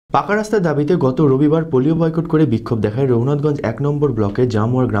পাকা রাস্তার দাবিতে গত রবিবার পোলিও বয়কট করে বিক্ষোভ দেখায় রঘুনাথগঞ্জ ১ নম্বর ব্লকের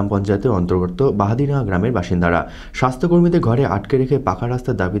জামুয়ার গ্রাম পঞ্চায়েতের অন্তর্গত বাহাদিডাঙ্গা গ্রামের বাসিন্দারা। স্বাস্থ্যকর্মীদের ঘরে আটকে রেখে পাকা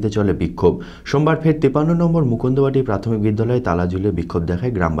রাস্তার দাবিতে চলে বিক্ষোভ। সোমবার ফের ৫৩ নম্বর মুকুন্দবাটি প্রাথমিক বিদ্যালয়ে তালা ঝুলিয়ে বিক্ষোভ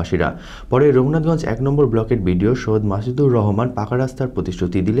দেখায় গ্রামবাসীরা। পরে রঘুনাথগঞ্জ ১ নম্বর ব্লকের বিডিও সৈয়দ মাসুদুর রহমান পাকা রাস্তার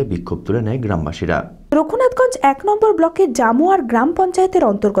প্রতিশ্রুতি দিলে বিক্ষোভ তুলে নেয় গ্রামবাসীরা। রঘুনাথগঞ্জ ১ নম্বর ব্লকের জামুয়ার গ্রাম পঞ্চায়েতের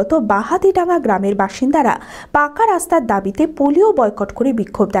অন্তর্গত বাহাদিডাঙ্গা গ্রামের বাসিন্দারা পাকা রাস্তার দাবিতে পোলিও বয়কট করে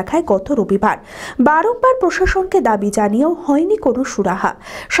বিক্ষোভ দেখায় গত রবিবার। বারংবার প্রশাসনকে দাবি জানিয়েও হয়নি কোনো সুরাহা।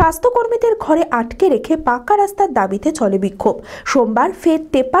 স্বাস্থ্যকর্মীদের ঘরে আটকে রেখে পাকা রাস্তার দাবিতে চলে বিক্ষোভ। সোমবার ফের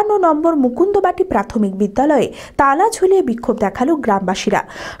 ৫৩ নম্বর মুকুন্দবাটি প্রাথমিক বিদ্যালয়ে তালা ঝুলিয়ে বিক্ষোভ দেখালো গ্রামবাসীরা।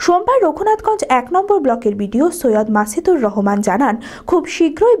 সোমবার রঘুনাথগঞ্জ ১ নম্বর ব্লকের বিডিও সৈয়দ মাসুদুর রহমান জানান, খুব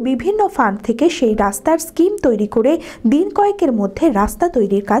শীঘ্রই বিভিন্ন ফান্ড থেকে সেই রাস্তার স্কিম তৈরি করে দিন কয়েকের মধ্যে রাস্তা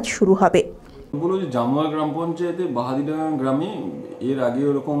তৈরির কাজ শুরু হবে। বলো যে জামুয়া গ্রাম পঞ্চায়েতে বাহাদিডাঙ্গা গ্রামে এর আগে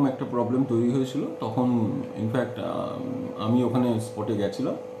এরকম একটা প্রবলেম তৈরি হয়েছিল। তখন ইনফ্যাক্ট আমি ওখানে স্পটে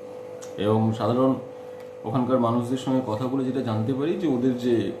গেছিলাম এবং সাধারণ ওখানকার মানুষদের সঙ্গে কথা বলে যেটা জানতে পারি যে ওদের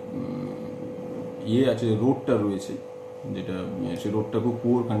যে আছে রোডটা রয়েছে, যেটা সে রোডটা খুব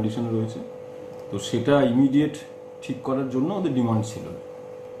পুয়ার কন্ডিশনে রয়েছে, তো সেটা ইমিডিয়েট ঠিক করার জন্য ওদের ডিমান্ড ছিল।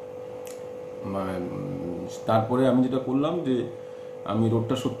 তারপরে আমি যেটা করলাম যে আমি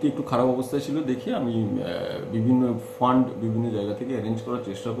রোডটা সত্যি একটু খারাপ অবস্থায় ছিল দেখে আমি বিভিন্ন ফান্ড বিভিন্ন জায়গা থেকে অ্যারেঞ্জ করার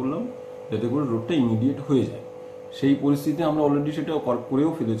চেষ্টা করলাম যাতে করে রোডটা ইমিডিয়েট হয়ে যায়। সেই পরিস্থিতিতে আমরা অলরেডি সেটা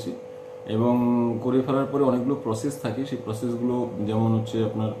করেও ফেলেছি এবং করে ফেলার পরে অনেকগুলো প্রসেস থাকে। সেই প্রসেসগুলো যেমন হচ্ছে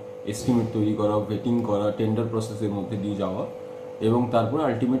আপনার এস্টিমেট তৈরি করা, ভেটিং করা, টেন্ডার প্রসেসের মধ্যে দিয়ে যাওয়া এবং তারপরে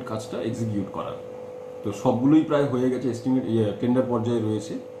আলটিমেট কাজটা এক্সিকিউট করা। তো সবগুলোই প্রায় হয়ে গেছে, এস্টিমেট টেন্ডার পর্যায়ে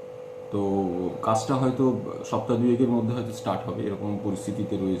রয়েছে। তো কাজটা হয়তো সপ্তাহ দুয়েকের মধ্যে হয়তো স্টার্ট হবে, এরকম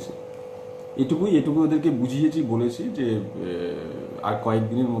পরিস্থিতিতে রয়েছে। এটুকু ওদেরকে বুঝিয়েছি, বলেছি যে আর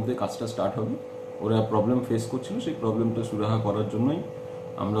কয়েকদিনের মধ্যে কাজটা স্টার্ট হবে। ওরা প্রবলেম ফেস করছিল, সেই প্রবলেমটা সুরাহা করার জন্যই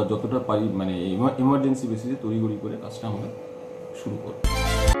আমরা যতটা পারি মানে এমার্জেন্সি বেসিসে তড়িঘড়ি করে কাজটা আমরা শুরু করব।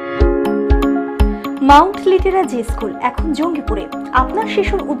 মাউন্ট লিটেরা জি স্কুল এখন জঙ্গিপুরে। আপনার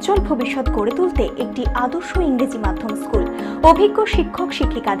শিশুর উজ্জ্বল ভবিষ্যৎ গড়ে তুলতে একটি আদর্শ ইংরেজি মাধ্যম স্কুল। অভিজ্ঞ শিক্ষক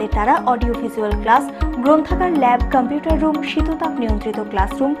শিক্ষিকাদের দ্বারা অডিও ভিজুয়াল ক্লাস, গ্রন্থাগার, ল্যাব, কম্পিউটার রুম, শীততাপ নিয়ন্ত্রিত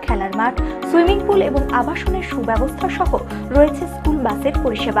ক্লাসরুম, খেলার মাঠ, সুইমিং পুল এবং আবাসনের সুব্যবস্থা সহ রয়েছে স্কুল বাসের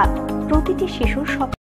পরিষেবা। প্রতিটি শিশুর